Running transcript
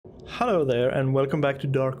Hello there and welcome back to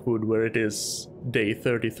Darkwood, where it is day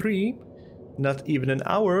 33, not even an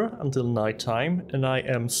hour until nighttime, and I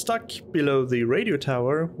am stuck below the radio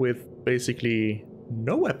tower with basically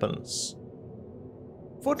no weapons.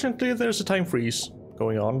 Fortunately there's a time freeze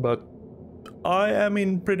going on, but I am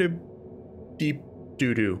in pretty deep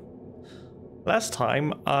doo-doo. Last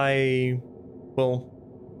time I,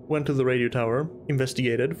 went to the radio tower,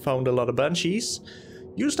 investigated, found a lot of banshees,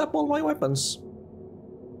 used up all my weapons.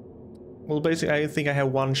 Well, basically, I think I have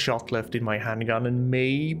one shot left in my handgun and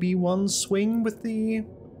maybe one swing with the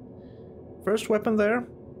first weapon there.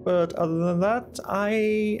 But other than that,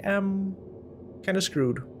 I am kind of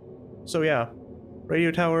screwed. So yeah,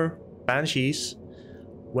 radio tower, banshees,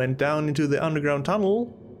 went down into the underground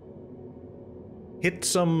tunnel, hit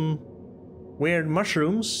some weird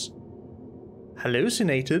mushrooms,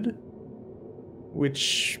 hallucinated,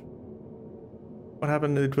 which... what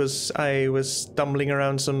happened? It was... I was stumbling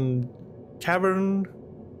around some cavern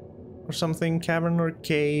or something, cavern or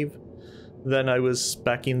cave. Then I was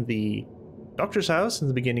back in the doctor's house in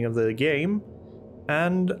the beginning of the game,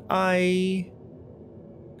 and I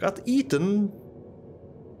got eaten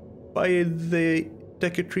by the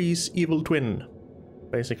Decatree's evil twin,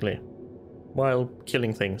 basically, while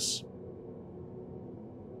killing things.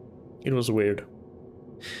 It was weird.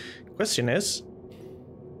 Question is,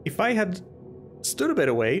 if I had stood a bit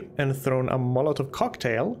away and thrown a Molotov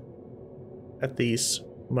cocktail at these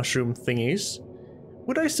mushroom thingies,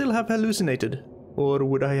 would I still have hallucinated? Or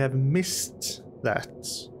would I have missed that?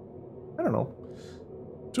 I don't know.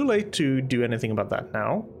 Too late to do anything about that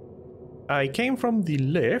now. I came from the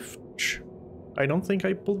left. I don't think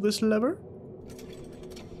I pulled this lever.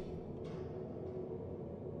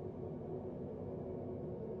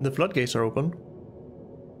 The floodgates are open.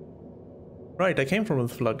 Right, I came from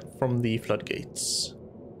the floodgates.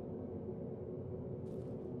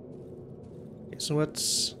 So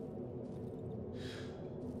what's...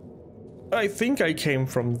 I think I came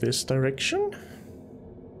from this direction.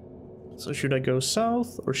 So should I go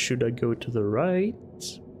south or should I go to the right?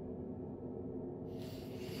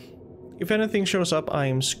 If anything shows up, I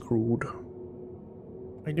am screwed.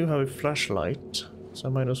 I do have a flashlight, so I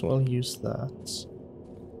might as well use that.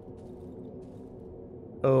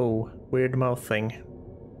 Oh, weird mouth thing.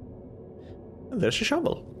 And there's a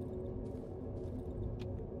shovel.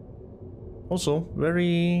 Also,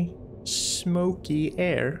 very smoky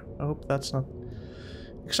air. I hope that's not...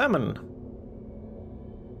 Examine.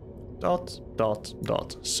 Dot.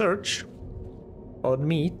 Search. Odd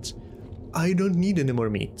meat. I don't need any more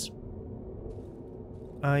meat.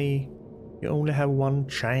 You only have one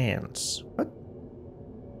chance. What?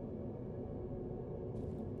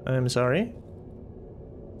 I'm sorry?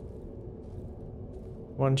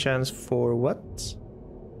 One chance for what?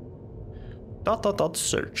 Dot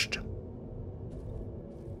searched.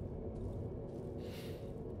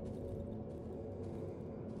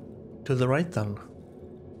 To the right then.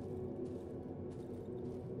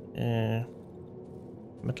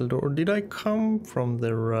 Metal door. Did I come from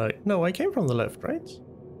the right? No, I came from the left, right?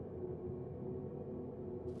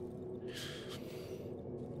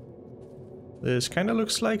 This kind of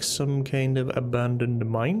looks like some kind of abandoned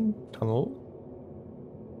mine tunnel.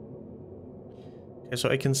 Okay, so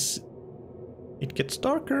I can see... It gets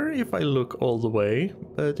darker if I look all the way,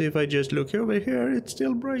 but if I just look over here, it's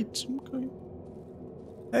still bright. Okay.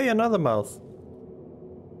 Hey, another mouth.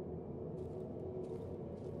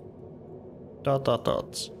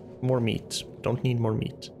 Dot. More meat. Don't need more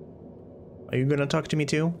meat. Are you gonna talk to me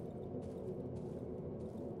too?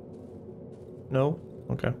 No?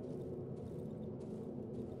 Okay.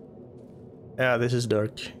 Yeah, this is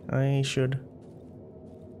dark. I should...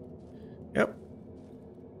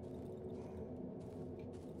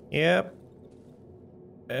 Yep,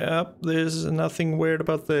 there's nothing weird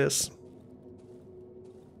about this.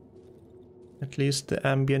 At least the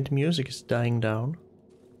ambient music is dying down.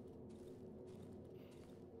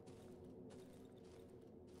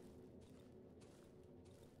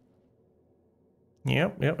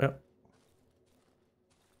 Yep.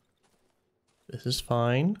 This is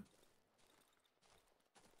fine.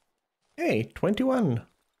 Hey, 21.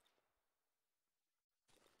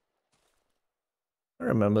 I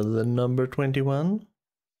remember the number 21.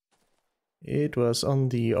 It was on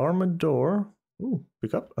the armored door. Ooh,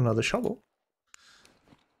 pick up another shovel.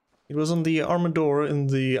 It was on the armored door in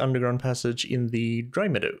the underground passage in the dry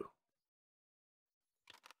meadow.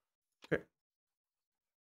 Okay.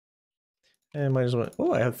 And might as well...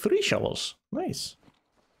 Oh, I have 3 shovels. Nice.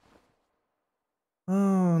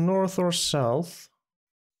 North or south?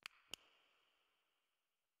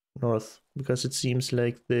 North, because it seems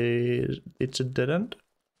like it's a dead end.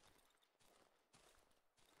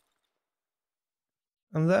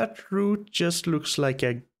 And that route just looks like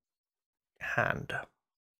a hand.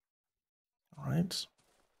 Alright.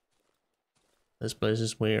 This place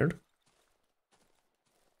is weird.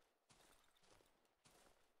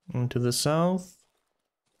 And to the south.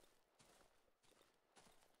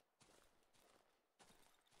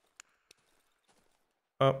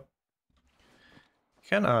 Oh.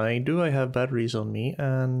 Can I? Do I have batteries on me?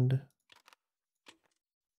 And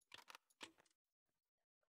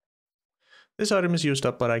this item is used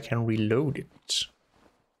up, but I can reload it.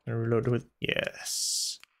 Can I reload it with...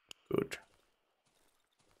 Yes. Good.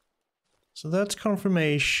 So that's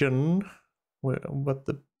confirmation. What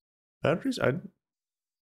the batteries?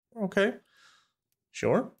 Okay.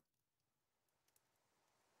 Sure.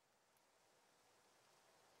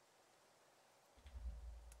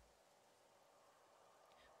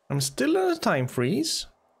 I'm still in a time freeze.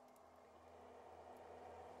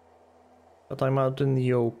 But I'm out in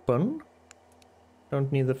the open.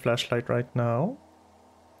 Don't need the flashlight right now.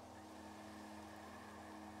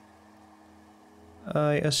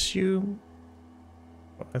 I assume...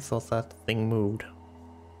 I thought that thing moved.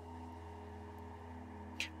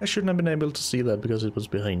 I shouldn't have been able to see that because it was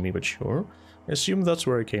behind me, but sure. I assume that's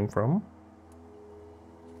where it came from.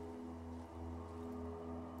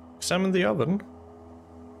 Examine the oven.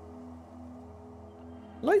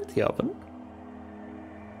 Light the oven.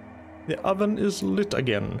 The oven is lit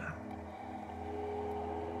again.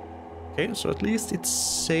 Okay, so at least it's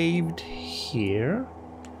saved here.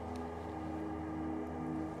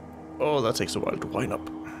 Oh, that takes a while to wind up.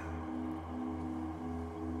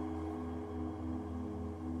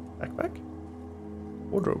 Backpack?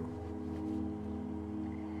 Wardrobe.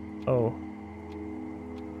 Oh.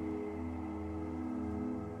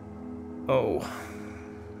 Oh.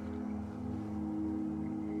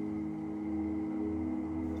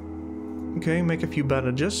 Okay, make a few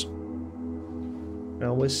bandages. I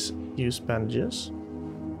always use bandages.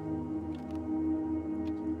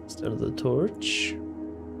 Instead of the torch.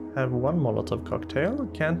 Have one Molotov cocktail.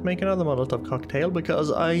 Can't make another Molotov cocktail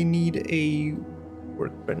because I need a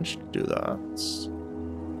workbench to do that.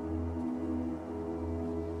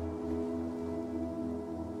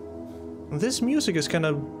 This music is kind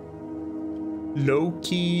of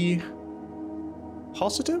low-key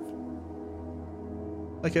positive?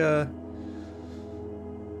 Like a...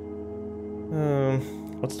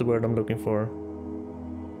 what's the word I'm looking for?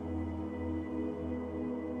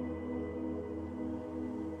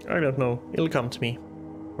 I don't know. It'll come to me.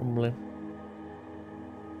 Probably.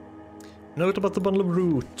 Note about the bundle of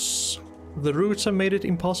roots. The roots have made it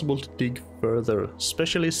impossible to dig further.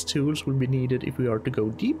 Specialist tools will be needed if we are to go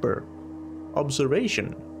deeper.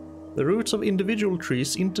 Observation. The roots of individual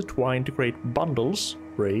trees intertwine to create bundles,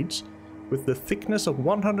 braids, with the thickness of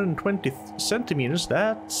 120 centimeters.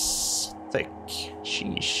 That's thick.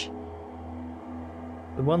 Sheesh.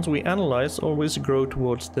 The ones we analyze always grow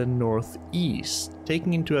towards the northeast.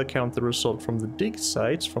 Taking into account the result from the dig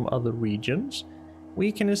sites from other regions,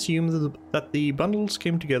 we can assume that the bundles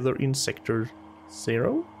came together in sector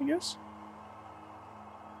 0, I guess?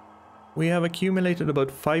 We have accumulated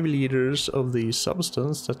about 5 liters of the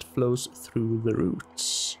substance that flows through the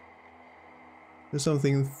roots. There's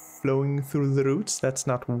something flowing through the roots that's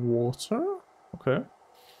not water? Okay.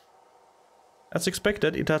 As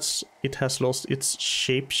expected, it has lost its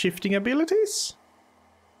shape-shifting abilities?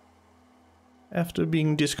 After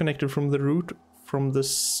being disconnected from the root, from the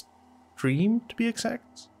stream to be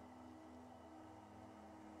exact.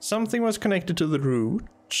 Something was connected to the root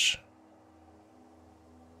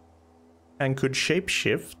and could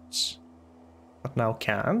shapeshift, but now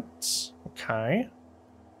can't. Okay.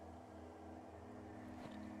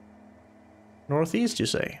 Northeast, you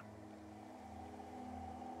say?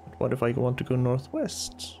 But what if I want to go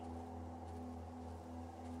northwest?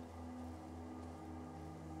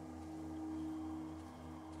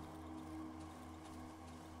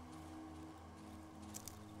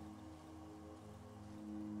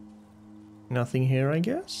 Nothing here, I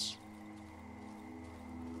guess?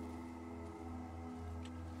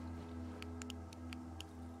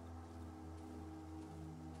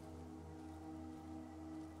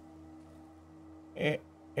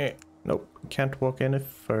 Nope, can't walk any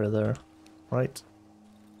further. Right.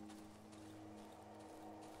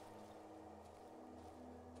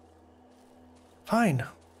 Fine.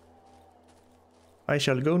 I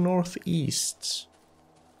shall go northeast.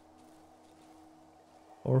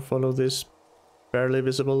 Or follow this barely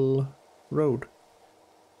visible road.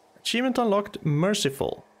 Achievement unlocked,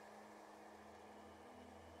 merciful.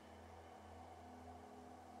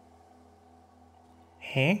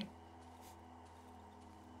 Huh?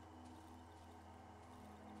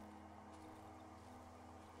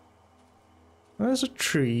 There's a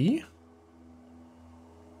tree.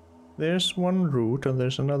 There's one root and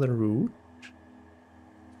there's another root.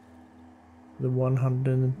 The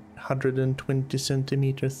 120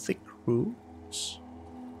 centimeter thick roots.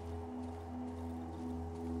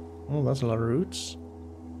 Oh, that's a lot of roots.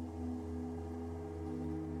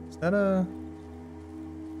 Is that a...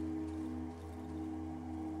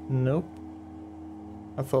 Nope.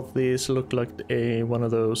 I thought these looked like one of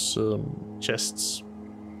those chests.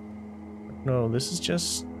 No, this is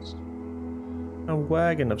just a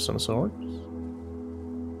wagon of some sort.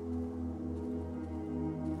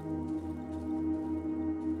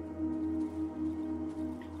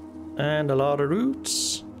 And a lot of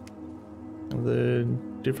roots. And the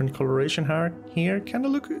different coloration here kind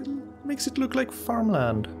of makes it look like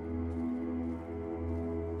farmland.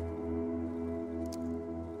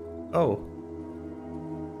 Oh.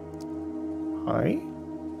 Hi.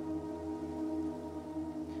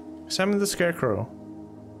 Examine the scarecrow.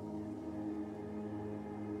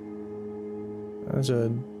 There's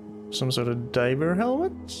some sort of diver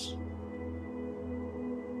helmet?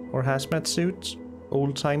 Or hazmat suit?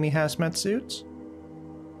 Old-timey hazmat suit?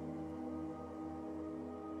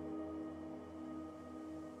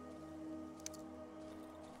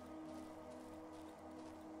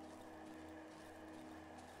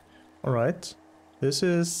 Alright. This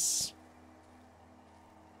is...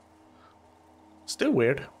 still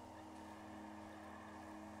weird.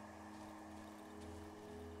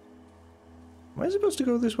 Am I supposed to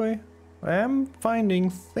go this way? I am finding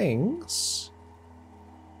things.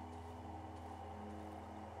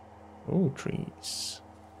 Oh, trees.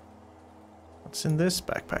 What's in this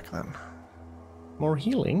backpack then? More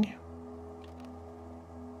healing?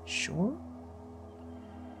 Sure.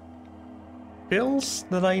 Pills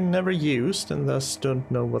that I never used and thus don't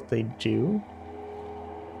know what they do.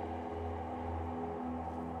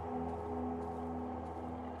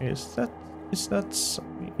 Is that...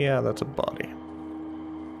 yeah, that's a body.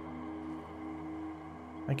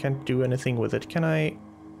 I can't do anything with it. Can I?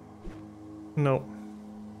 No.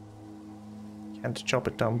 Can't chop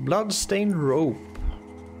it down. Blood-stained rope.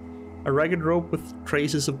 A ragged rope with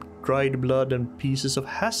traces of dried blood and pieces of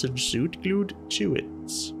hazard suit glued to it.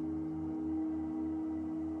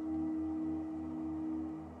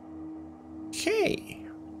 Okay.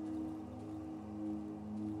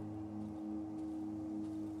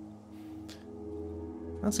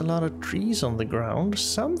 That's a lot of trees on the ground.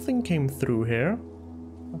 Something came through here.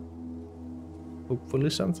 Hopefully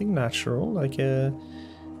something natural, like a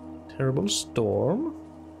terrible storm.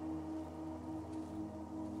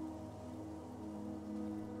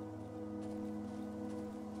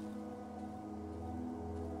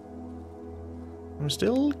 I'm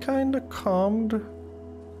still kinda calmed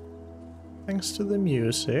thanks to the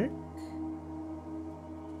music.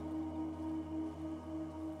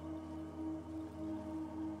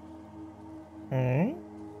 Okay.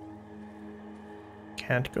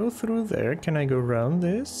 Can't go through there. Can I go around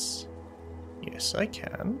this? Yes, I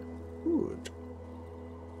can. Good.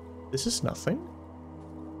 This is nothing.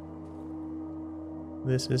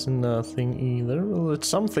 This is nothing either. Well, it's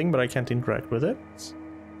something, but I can't interact with it.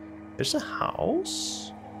 There's a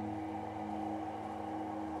house.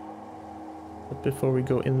 But before we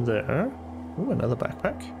go in there... Ooh, another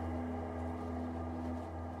backpack.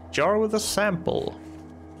 Jar with a sample.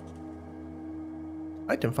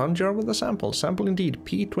 Item found, jar with a sample. Sample indeed,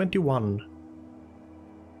 P21.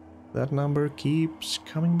 That number keeps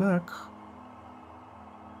coming back.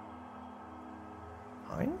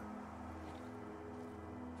 Fine.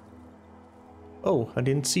 Oh, I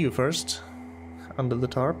didn't see you first. Under the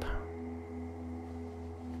tarp.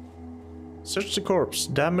 Search the corpse.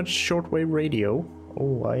 Damaged shortwave radio.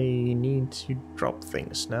 Oh, I need to drop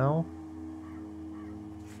things now.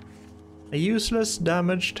 A useless,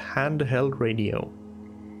 damaged handheld radio.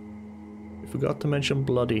 I forgot to mention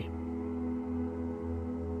bloody.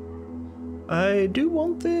 I do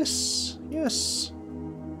want this. Yes.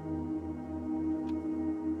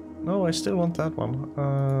 No, I still want that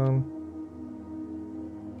one.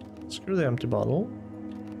 Screw the empty bottle.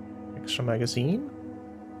 Extra magazine.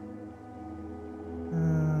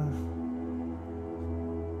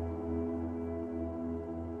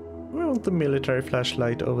 Do I want the military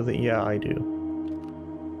flashlight over the... Yeah, I do.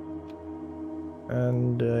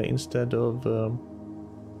 And instead of the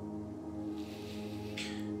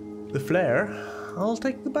flare, I'll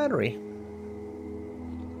take the battery.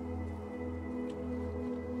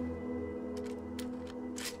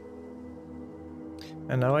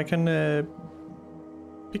 And now I can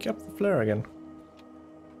pick up the flare again.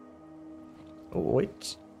 Oh,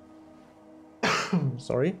 wait.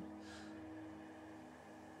 Sorry.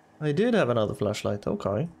 I did have another flashlight,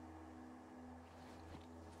 okay.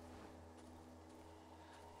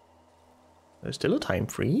 There's still a time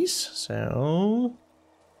freeze, so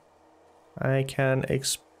I can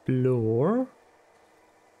explore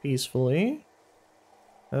peacefully.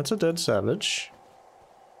 That's a dead savage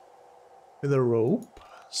with a rope,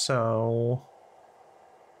 so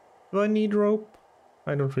do I need rope?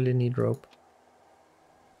 I don't really need rope.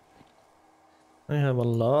 I have a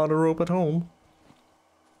lot of rope at home.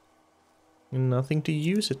 Nothing to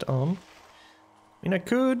use it on. I mean, I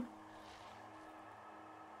could.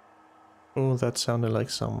 Oh, that sounded like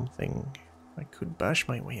something I could bash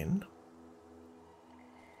my way in.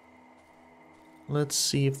 Let's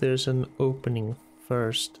see if there's an opening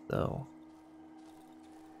first, though.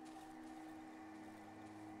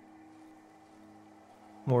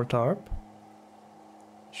 More tarp.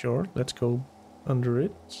 Sure, let's go under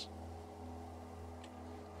it.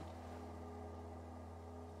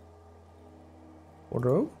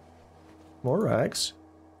 Wardrobe. More rags.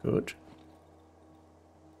 Good.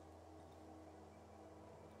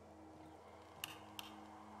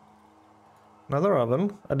 Another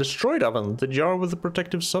oven. A destroyed oven. The jar with the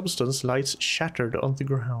protective substance lies shattered on the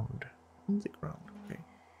ground. On the ground, okay.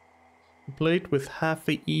 A plate with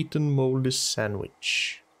half-eaten moldy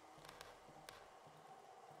sandwich.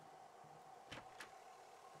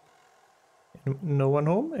 No one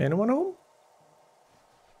home? Anyone home?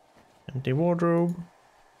 Empty wardrobe.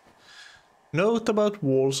 Note about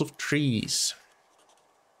walls of trees.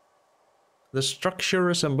 The structure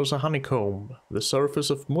resembles a honeycomb. The surface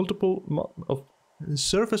of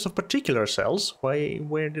particular cells.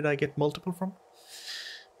 Where did I get multiple from?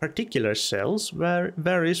 Particular cells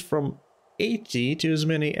varies from 80 to as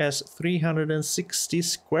many as 360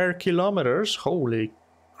 square kilometers. Holy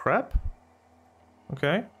crap.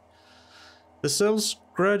 Okay. The cells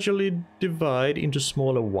gradually divide into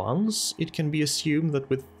smaller ones. It can be assumed that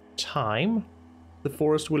with time, the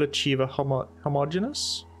forest will achieve a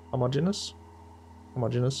homogeneous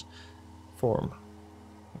form.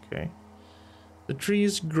 Okay. The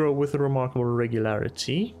trees grow with a remarkable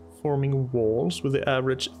regularity, forming walls with the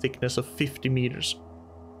average thickness of 50 meters.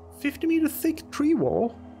 50 meter thick tree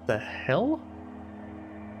wall? The hell?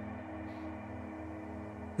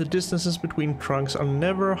 The distances between trunks are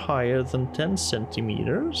never higher than 10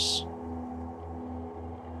 centimeters.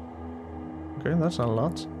 Okay, that's not a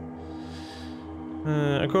lot.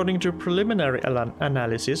 According to preliminary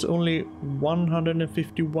analysis, only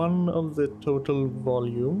 151 of the total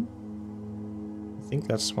volume, I think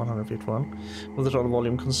that's 151, of the total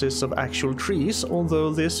volume consists of actual trees, although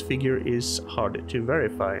this figure is hard to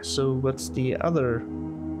verify. So what does the other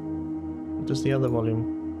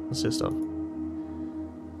volume consist of?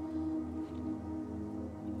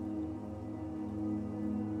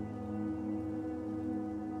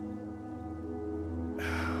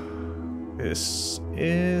 This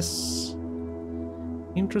is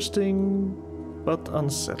interesting, but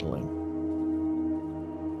unsettling.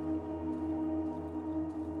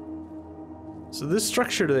 So this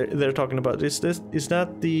structure they're talking about, is that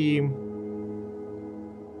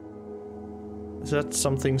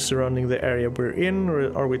something surrounding the area we're in,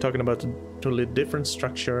 or are we talking about a totally different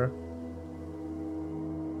structure?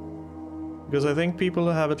 Because I think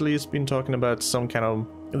people have at least been talking about some kind of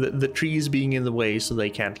the trees being in the way so they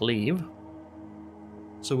can't leave.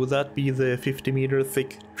 So would that be the 50 meter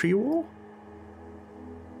thick tree wall?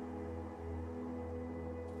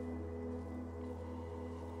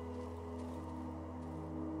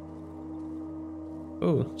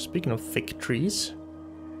 Oh, speaking of thick trees.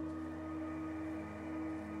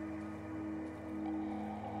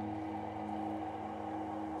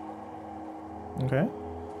 Okay.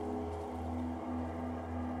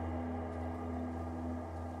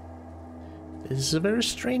 This is a very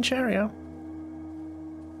strange area.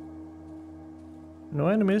 No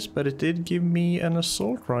enemies, but it did give me an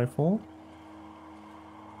assault rifle.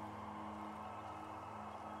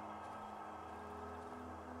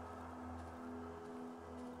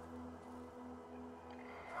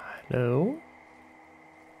 Hello?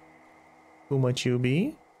 Who might you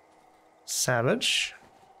be? Savage?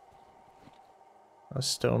 A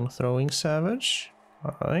stone throwing savage?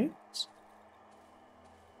 Alright.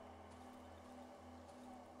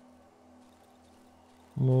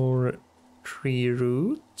 More tree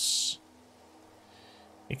roots.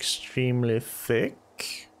 Extremely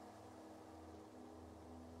thick.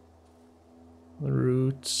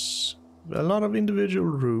 Roots. A lot of individual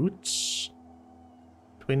roots.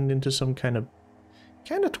 Twinned into some kind of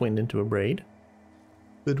twinned into a braid.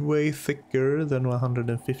 But way thicker than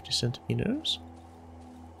 150 centimeters.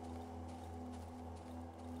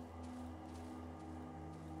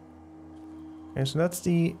 Okay, so that's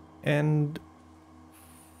the end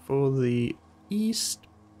for the east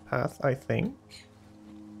path, I think.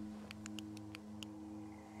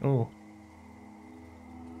 Oh.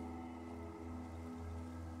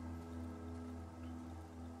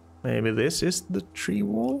 Maybe this is the tree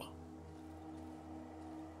wall?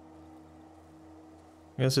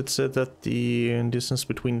 Yes, it said that the distance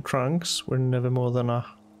between trunks were never more than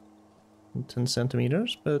 10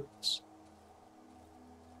 centimeters, but...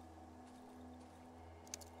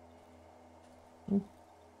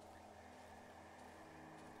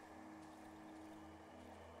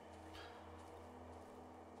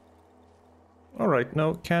 Alright,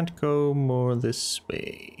 no, can't go more this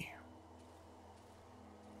way.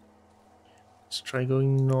 Let's try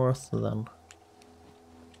going north then.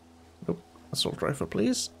 Nope, assault rifle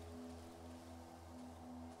please.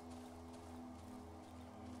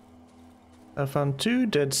 I found 2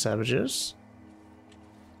 dead savages.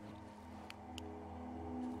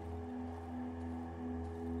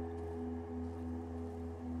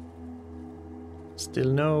 Still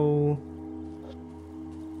no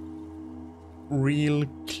real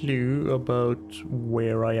clue about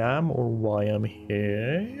where I am or why I'm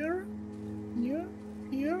here.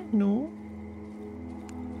 Yeah, no.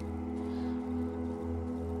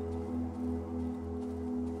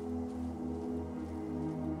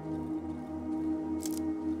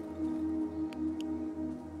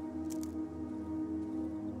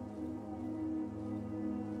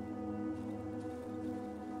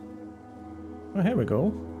 Oh, here we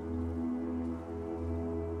go.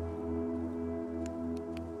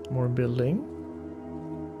 More building.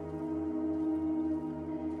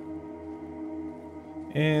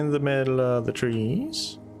 In the middle of the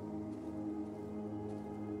trees.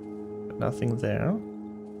 But nothing there.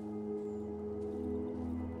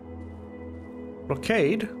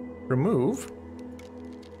 Blockade? Remove?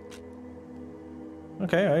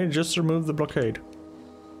 Okay, I just removed the blockade.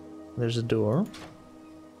 There's a door.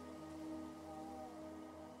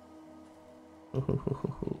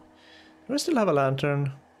 Do I still have a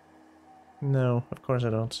lantern? No, of course I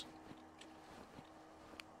don't.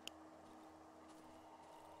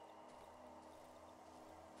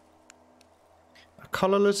 A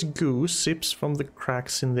colorless goo sips from the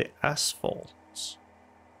cracks in the asphalt.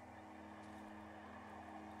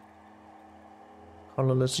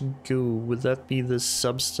 Colorless goo, would that be the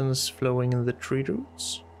substance flowing in the tree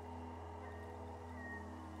roots?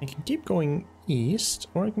 I can keep going east,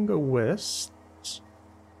 or I can go west.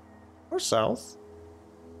 Or south.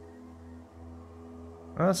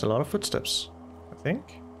 Oh, that's a lot of footsteps, I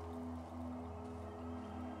think.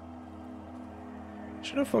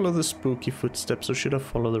 Should I follow the spooky footsteps or should I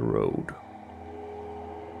follow the road?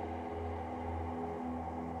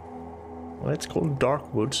 Well, it's called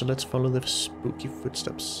Darkwood, so let's follow the spooky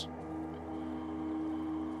footsteps.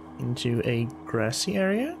 Into a grassy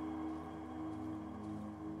area.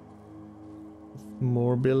 With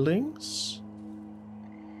more buildings.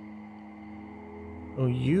 Oh,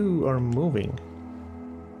 you are moving.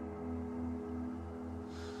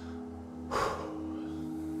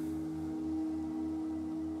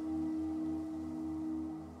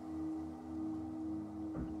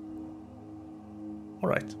 All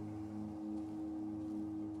right.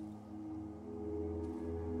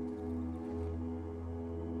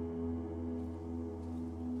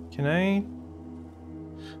 Can I?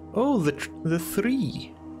 Oh, the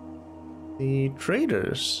 3. The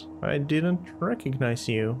traders. I didn't recognize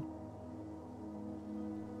you.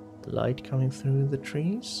 The light coming through the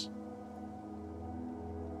trees.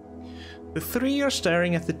 The 3 are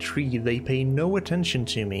staring at the tree. They pay no attention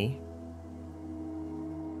to me.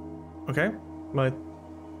 Okay,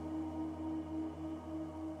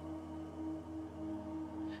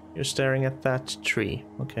 you're staring at that tree.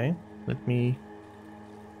 Okay, let me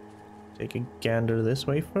take a gander this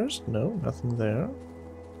way first. No, nothing there.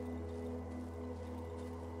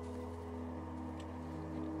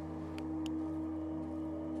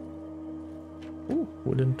 Ooh,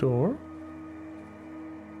 wooden door.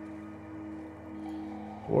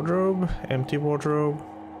 Wardrobe, empty wardrobe.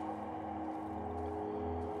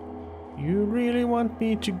 You really want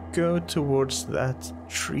me to go towards that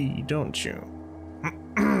tree, don't you?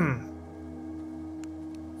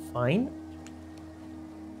 Fine.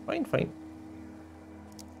 Fine.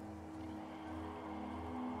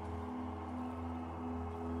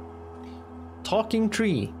 Talking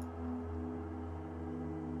tree.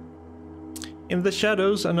 In the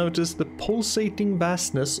shadows, I noticed the pulsating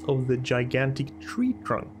vastness of the gigantic tree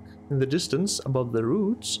trunk. In the distance, above the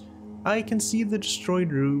roots, I can see the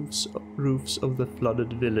destroyed roofs of the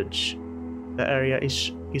flooded village. The area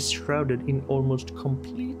is shrouded in almost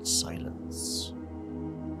complete silence.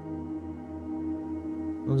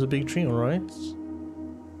 There's a big tree, alright.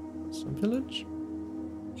 Some village.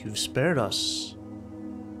 You've spared us.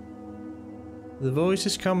 The voice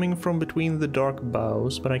is coming from between the dark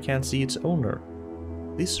boughs, but I can't see its owner.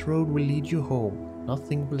 This road will lead you home.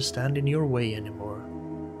 Nothing will stand in your way anymore.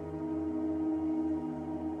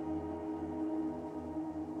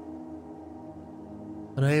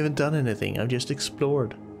 But I haven't done anything, I've just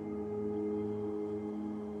explored.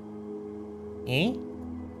 Eh?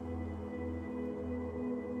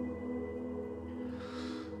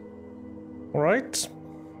 Alright,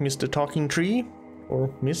 Mr. Talking Tree,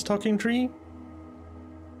 or Miss Talking Tree.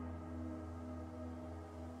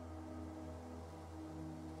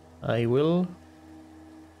 I will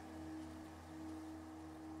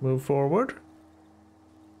move forward,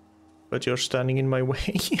 but you're standing in my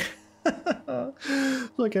way, so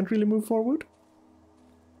I can't really move forward.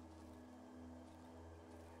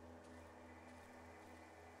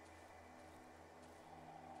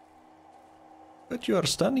 But you are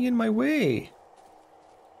standing in my way,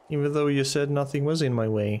 even though you said nothing was in my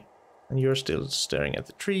way, and you're still staring at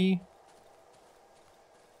the tree.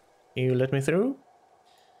 Can you let me through?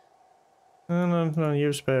 No,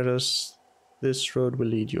 you've spared us. This road will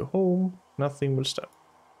lead you home. Nothing will stop.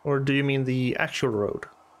 Or do you mean the actual road?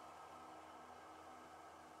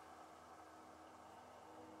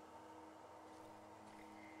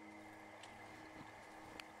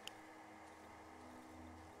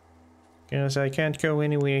 Guess I can't go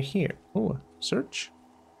anywhere here. Oh, search?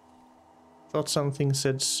 Thought something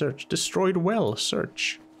said search. Destroyed well,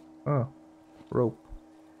 search. Oh, rope.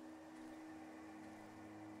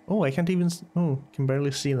 Oh, I can't even... Oh, can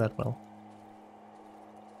barely see that well.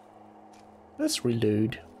 Let's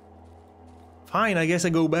reload. Fine, I guess I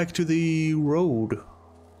go back to the road.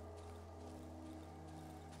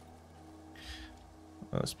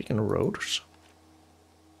 Speaking of roads.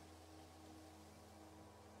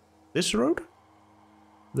 This road?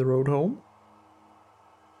 The road home?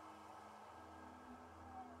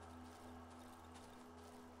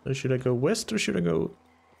 So should I go west or should I go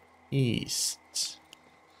east?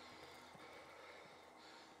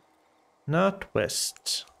 Not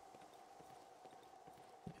west.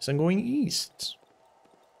 Guess I'm going east.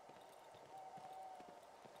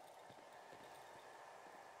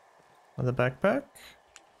 Another backpack.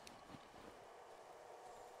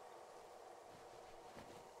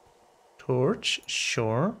 Torch,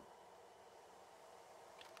 sure.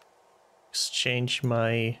 Exchange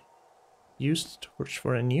my used torch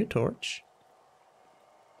for a new torch.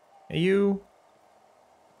 Hey, you.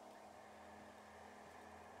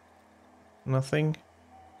 Nothing.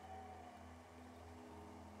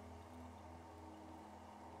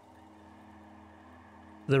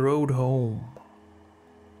 The road home.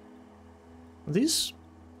 Are these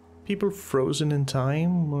people frozen in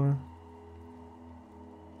time, or?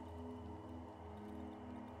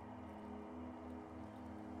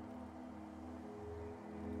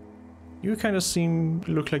 You kind of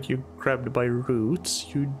look like you're grabbed by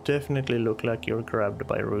roots. You definitely look like you're grabbed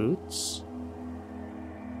by roots.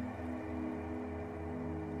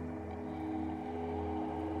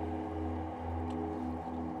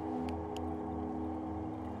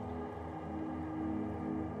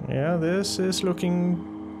 Yeah, this is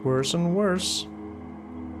looking worse and worse.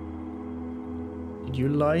 Did you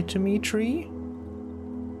lie to me, tree?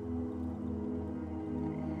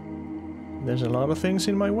 There's a lot of things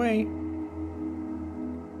in my way.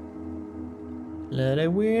 A lot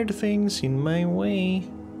of weird things in my way.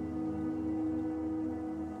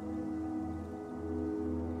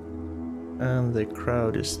 And the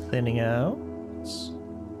crowd is thinning out.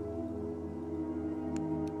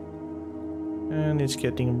 And it's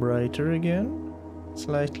getting brighter again.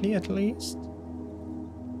 Slightly, at least.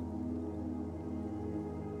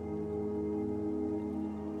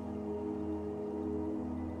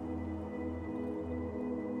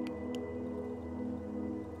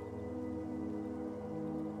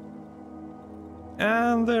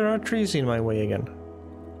 And there are trees in my way again.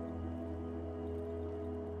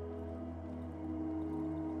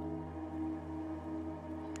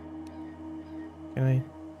 Can I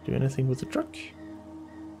do anything with the truck?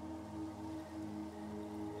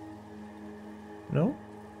 No?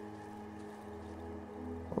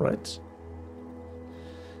 Alright.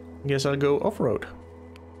 Guess I'll go off-road.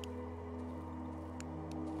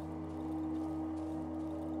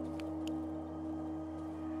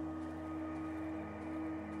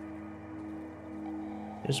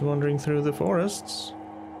 Just wandering through the forests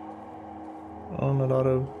on a lot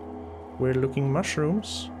of weird looking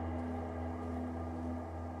mushrooms.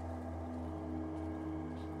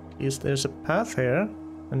 Is there's a path here,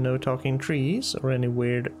 and no talking trees or any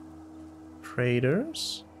weird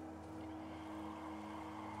traders.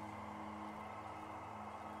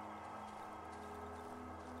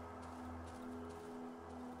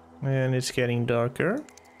 And it's getting darker.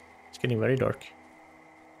 It's getting very dark.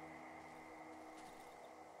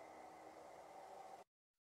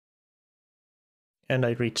 And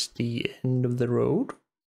I reached the end of the road.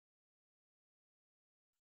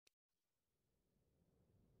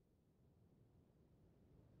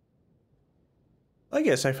 I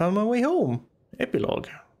guess I found my way home. Epilogue.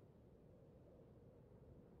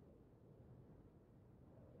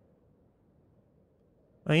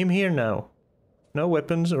 I am here now. No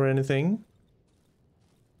weapons or anything.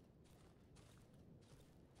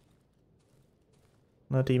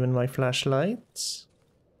 Not even my flashlights.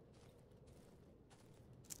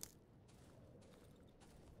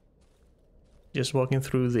 Just walking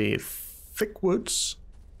through the thick woods.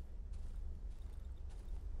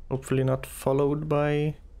 Hopefully not followed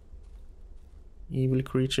by evil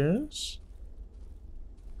creatures.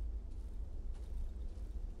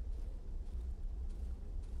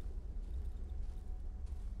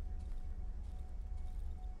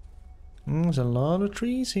 There's a lot of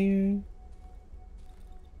trees here.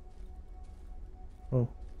 Oh,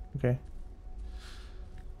 okay.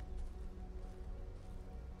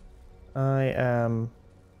 I am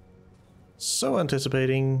so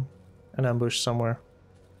anticipating an ambush somewhere.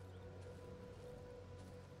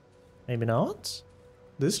 Maybe not?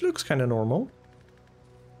 This looks kind of normal.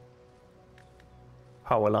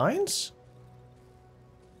 Power lines?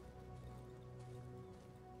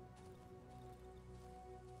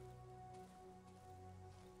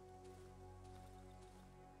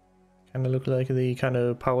 Kind of look like the kind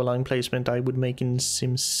of power line placement I would make in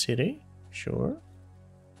SimCity. Sure.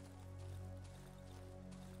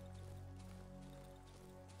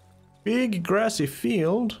 Big grassy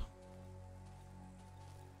field.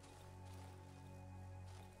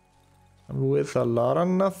 With a lot of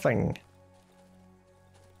nothing.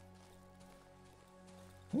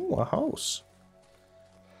 Ooh, a house.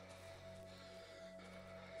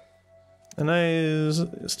 And I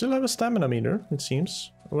still have a stamina meter, it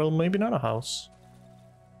seems. Well, maybe not a house.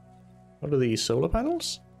 What are these, solar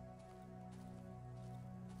panels?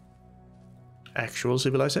 Actual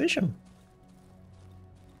civilization.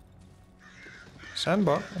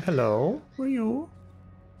 Sandbar, hello, who are you?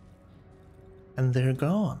 And they're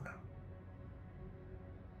gone.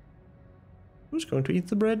 Who's going to eat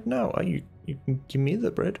the bread now? You can give me the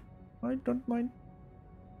bread. I don't mind.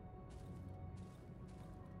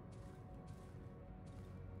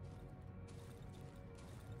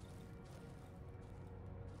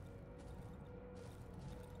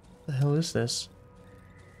 The hell is this?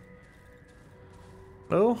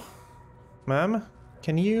 Oh, ma'am,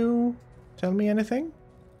 can you tell me anything?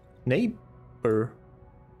 Neighbor.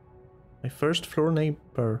 My first floor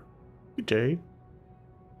neighbor. Good day.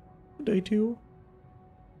 Good day to you.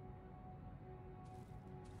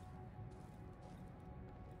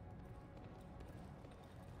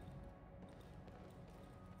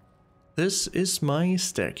 This is my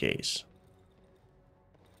staircase.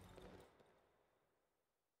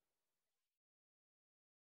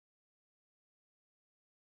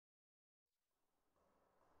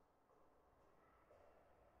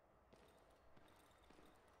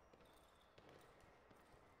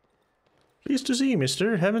 Pleased to see you,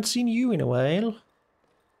 mister. Haven't seen you in a while.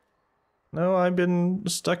 No, I've been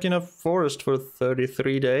stuck in a forest for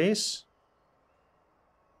 33 days.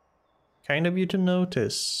 Kind of you to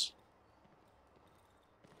notice.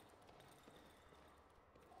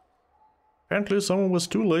 Apparently someone was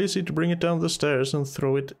too lazy to bring it down the stairs and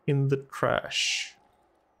throw it in the trash.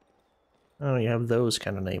 Oh, you have those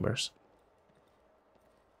kind of neighbors.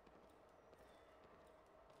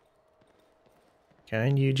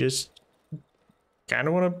 Kind you just kind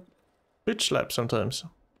of want to bitch slap sometimes.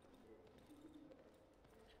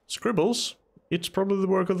 Scribbles. It's probably the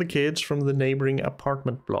work of the kids from the neighboring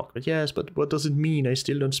apartment block. But yes, but what does it mean? I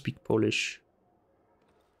still don't speak Polish.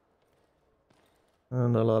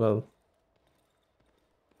 And a lot of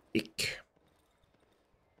ick.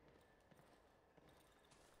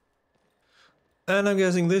 And I'm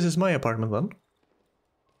guessing this is my apartment then.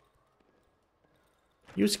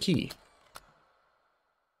 Use key.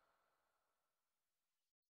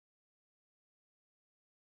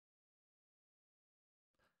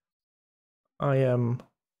 I am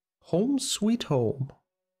home sweet home.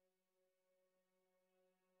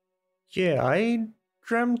 Yeah, I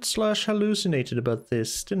dreamt / hallucinated about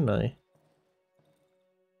this, didn't I?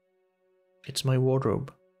 It's my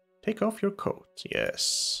wardrobe. Take off your coat.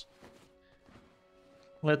 Yes.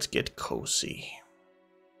 Let's get cozy.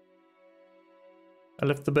 I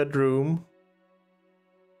left the bedroom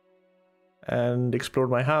and explored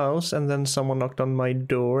my house, and then someone knocked on my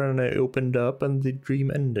door and I opened up and the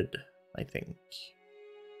dream ended, I think.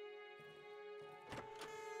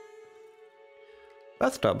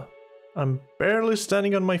 Bathtub. I'm barely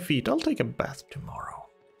standing on my feet. I'll take a bath tomorrow.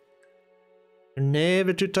 You're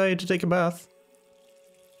never too tired to take a bath.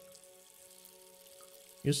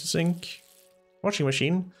 Use the sink. Washing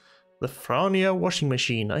machine. The Frania washing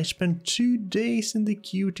machine. I spent 2 days in the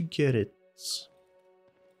queue to get it.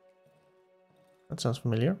 That sounds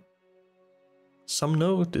familiar. Some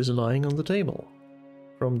note is lying on the table.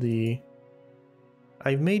 From the...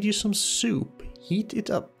 I've made you some soup. Heat it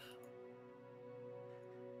up.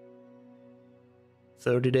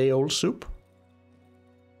 30-day-old soup.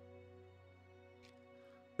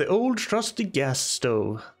 The old trusty gas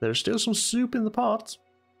stove. There's still some soup in the pot.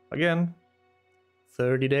 Again.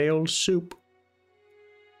 30-day-old soup.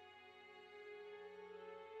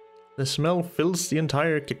 The smell fills the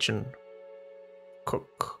entire kitchen.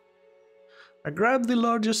 Cook. I grab the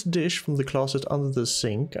largest dish from the closet under the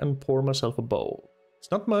sink and pour myself a bowl. It's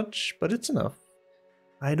not much, but it's enough.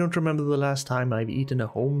 I don't remember the last time I've eaten a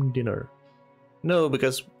home dinner. No,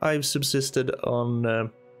 because I've subsisted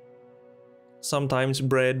on sometimes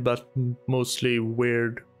bread, but mostly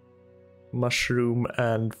weird mushroom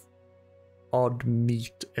and odd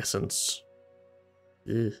meat essence.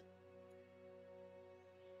 Ugh.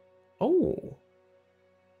 Oh,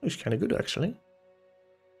 it's kind of good actually.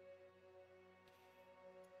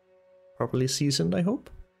 Properly seasoned, I hope.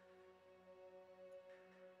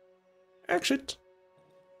 Exit.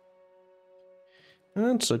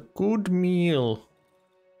 That's a good meal.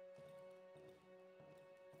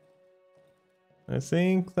 I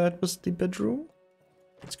think that was the bedroom.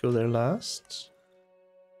 Let's go there last.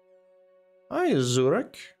 Hi,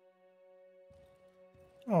 Zurek.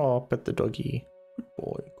 Oh, pet the doggy. Good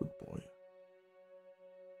boy, good boy.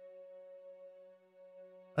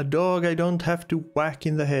 A dog I don't have to whack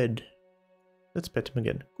in the head. Let's pet him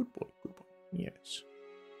again. Good boy, good boy. Yes.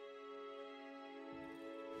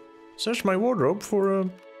 Search my wardrobe for a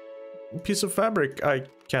piece of fabric I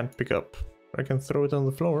can't pick up. I can throw it on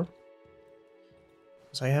the floor.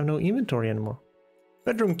 Because I have no inventory anymore.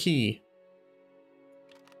 Bedroom key.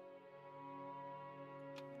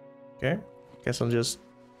 Okay. Guess I'll just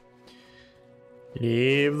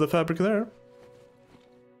leave the fabric there.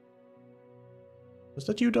 Was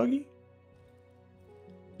that you, doggy?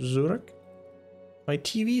 Zurek? My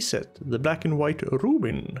TV set, the black and white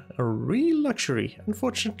Rubin, a real luxury.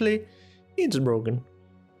 Unfortunately, it's broken.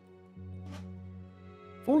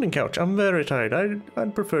 Folding couch, I'm very tired.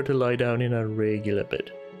 I'd prefer to lie down in a regular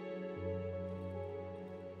bed.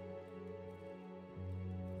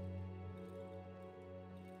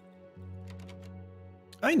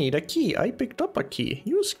 I need a key. I picked up a key.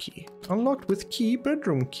 Use key. Unlocked with key,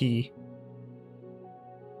 bedroom key.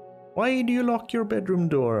 Why do you lock your bedroom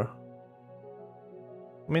door?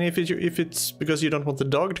 I mean, if it's because you don't want the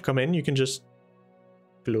dog to come in, you can just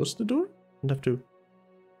close the door. You don't have to.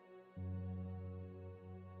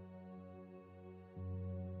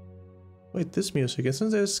 Wait, this music,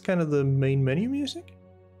 isn't this kind of the main menu music?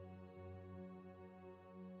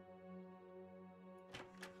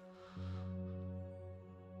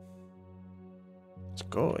 Let's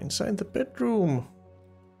go inside the bedroom.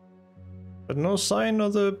 But no sign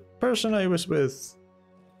of the person I was with.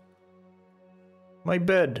 My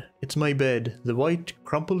bed. It's my bed. The white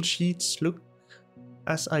crumpled sheets look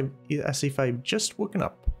as if I've just woken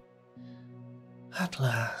up. At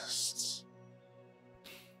last.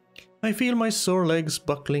 I feel my sore legs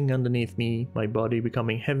buckling underneath me, my body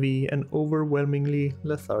becoming heavy and overwhelmingly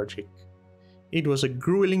lethargic. It was a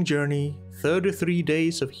grueling journey, 33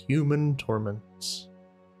 days of human torments.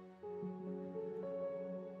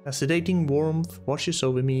 A sedating warmth washes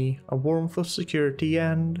over me, a warmth of security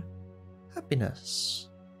and happiness.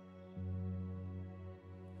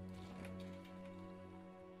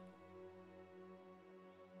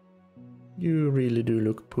 You really do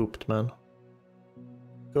look pooped, man.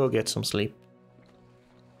 Go get some sleep.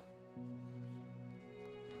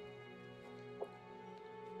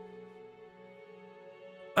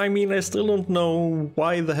 I mean, I still don't know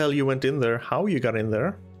why the hell you went in there, how you got in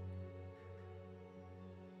there.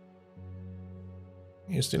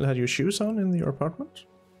 You still had your shoes on in your apartment?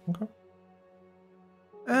 Okay.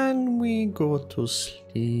 And we go to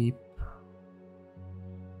sleep.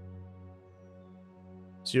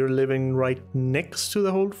 So you're living right next to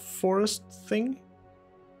the whole forest thing?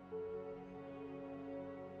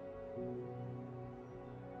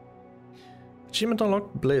 Achievement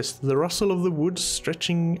unlocked Bliss. The rustle of the woods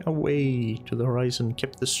stretching away to the horizon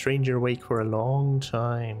kept the stranger awake for a long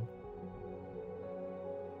time.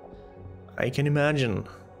 I can imagine.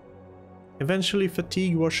 Eventually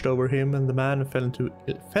fatigue washed over him and the man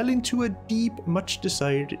fell into a deep,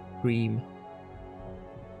 much-desired dream.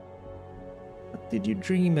 What did you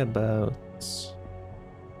dream about?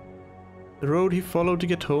 The road he followed to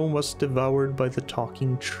get home was devoured by the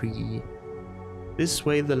talking tree. This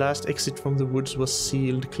way the last exit from the woods was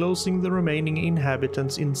sealed, closing the remaining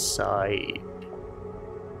inhabitants inside.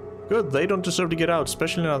 Good, they don't deserve to get out,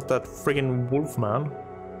 especially not that friggin' wolf man.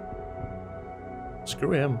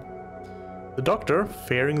 Screw him. The doctor,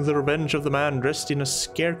 fearing the revenge of the man dressed in a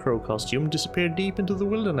scarecrow costume, disappeared deep into the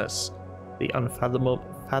wilderness. The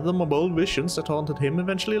unfathomable visions that haunted him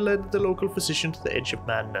eventually led the local physician to the edge of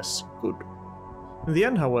madness. Good. In the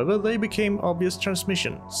end, however, they became obvious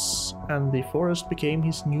transmissions, and the forest became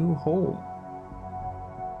his new home.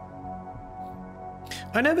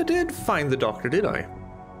 I never did find the doctor, did I?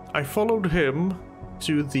 I followed him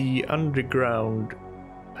to the underground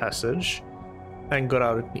passage and got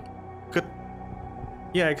out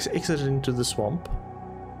exited into the swamp.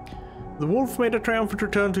 The wolf made a triumphant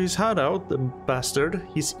return to his hideout, the bastard,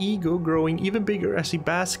 his ego growing even bigger as he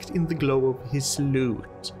basked in the glow of his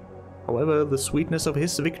loot. However, the sweetness of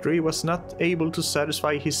his victory was not able to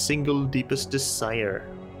satisfy his single deepest desire.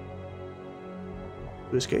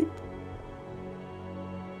 To escape?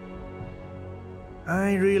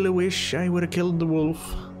 I really wish I would have killed the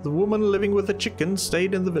wolf. The woman living with the chicken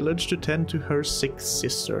stayed in the village to tend to her sick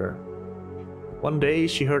sister. One day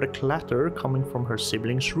she heard a clatter coming from her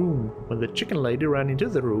sibling's room. When the chicken lady ran into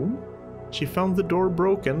the room, she found the door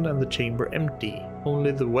broken and the chamber empty.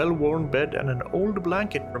 Only the well-worn bed and an old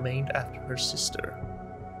blanket remained after her sister.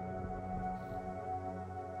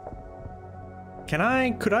 Could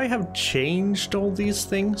I have changed all these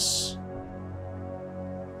things?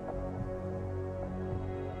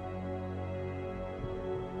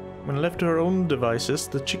 When left to her own devices,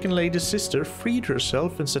 the chicken lady's sister freed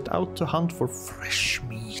herself and set out to hunt for fresh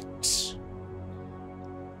meat.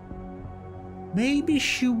 Maybe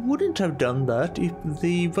she wouldn't have done that if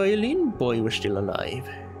the violin boy were still alive.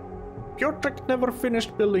 Piotrek never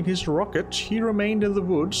finished building his rocket. He remained in the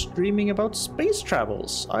woods dreaming about space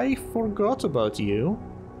travels. I forgot about you.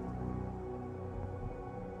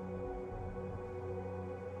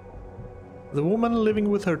 The woman living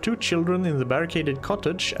with her 2 children in the barricaded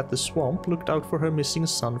cottage at the swamp looked out for her missing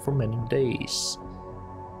son for many days.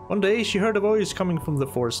 One day she heard a voice coming from the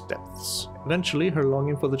forest depths. Eventually her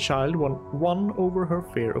longing for the child won over her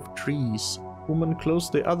fear of trees. The woman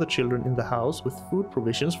closed the other children in the house with food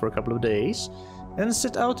provisions for a couple of days and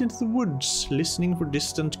set out into the woods, listening for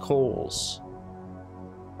distant calls.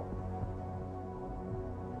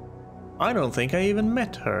 I don't think I even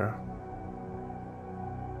met her.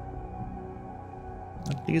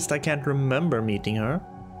 At least I can't remember meeting her.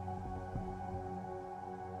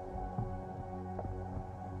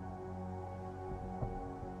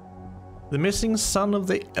 The missing son of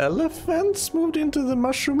the elephants moved into the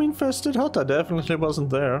mushroom-infested hut. I definitely wasn't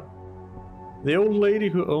there. The old lady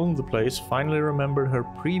who owned the place finally remembered her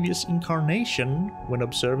previous incarnation when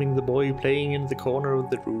observing the boy playing in the corner of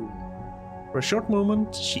the room. For a short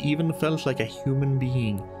moment, she even felt like a human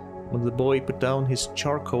being when the boy put down his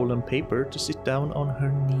charcoal and paper to sit down on her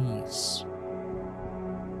knees.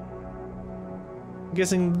 I'm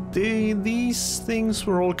guessing these things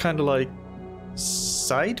were all kind of like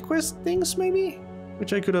side quest things, maybe?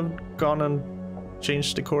 Which I could have gone and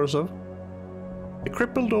changed the course of. The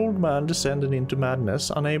crippled old man descended into madness,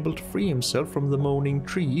 unable to free himself from the moaning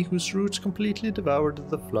tree whose roots completely devoured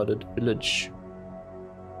the flooded village.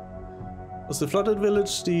 Was the flooded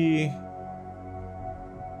village the...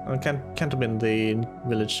 Can't have been the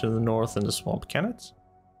village to the north in the swamp, can it?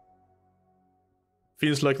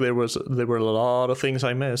 Feels like there were a lot of things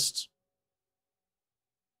I missed.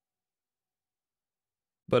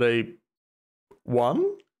 But a...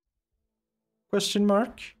 one? Question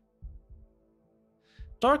mark?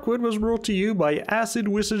 Darkwood was brought to you by Acid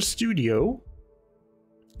Wizard Studio.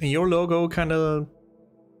 And your logo kind of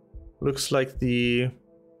looks like the...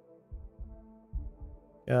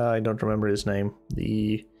 I don't remember his name.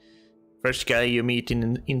 The first guy you meet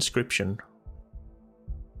in Inscription.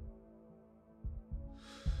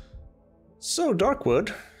 So,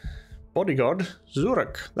 Darkwood. Bodyguard,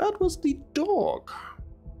 Zurek. That was the dog.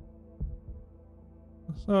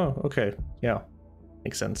 Oh, okay. Yeah.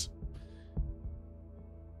 Makes sense.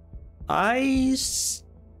 I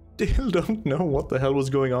still don't know what the hell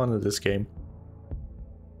was going on in this game.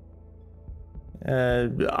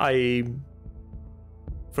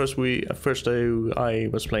 First I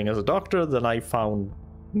was playing as a doctor, then I found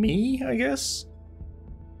me, I guess.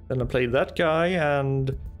 Then I played that guy,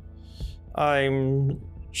 and I'm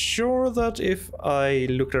sure that if I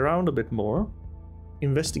looked around a bit more,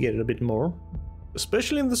 investigated a bit more,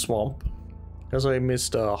 especially in the swamp, because I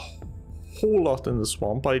missed a whole lot in the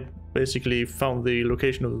swamp. I basically found the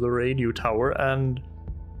location of the radio tower and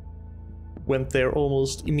went there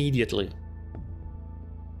almost immediately.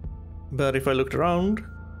 But if I looked around,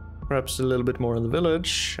 perhaps a little bit more in the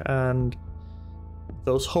village, and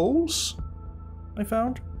those holes I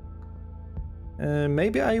found,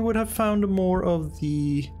 maybe I would have found more of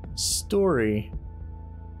the story.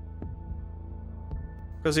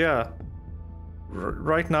 Because yeah,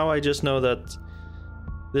 right now I just know that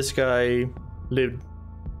this guy lived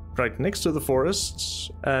right next to the forests,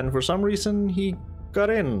 and for some reason he got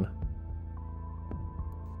in.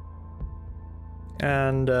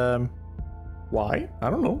 And why? I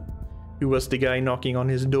don't know. Who was the guy knocking on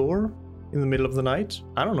his door in the middle of the night?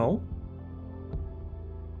 I don't know.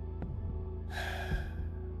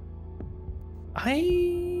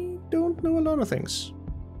 I don't know a lot of things.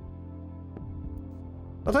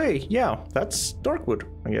 But hey, yeah, that's Darkwood,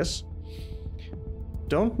 I guess.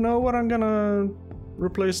 Don't know what I'm gonna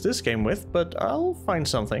replace this game with, but I'll find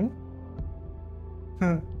something.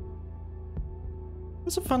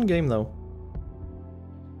 It's a fun game though.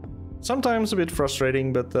 Sometimes a bit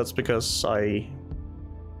frustrating, but that's because I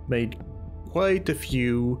made quite a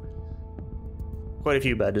few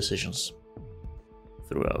bad decisions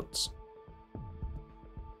throughout.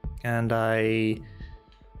 And I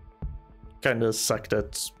kinda sucked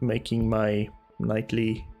at making my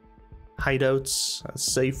nightly hideouts a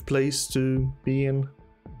safe place to be in.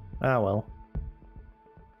 Ah well.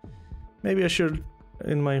 Maybe I should,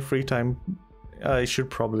 in my free time, I should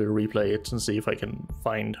probably replay it and see if I can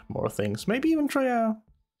find more things. Maybe even try a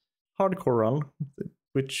hardcore run,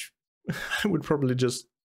 which I would probably just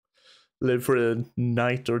live for a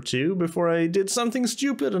night or two before I did something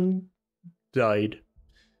stupid and died.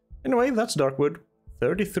 Anyway, that's Darkwood.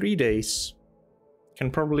 33 days. Can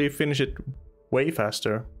probably finish it way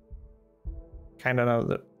faster. Kinda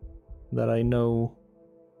now that I know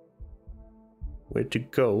where to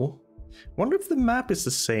go. Wonder if the map is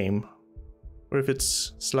the same, or if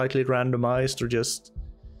it's slightly randomized or just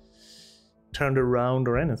turned around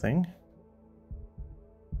or anything.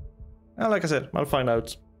 Like I said, I'll find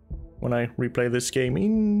out when I replay this game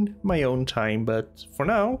in my own time, but for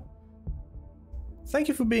now, thank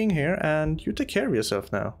you for being here, and you take care of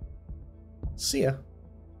yourself now. See ya.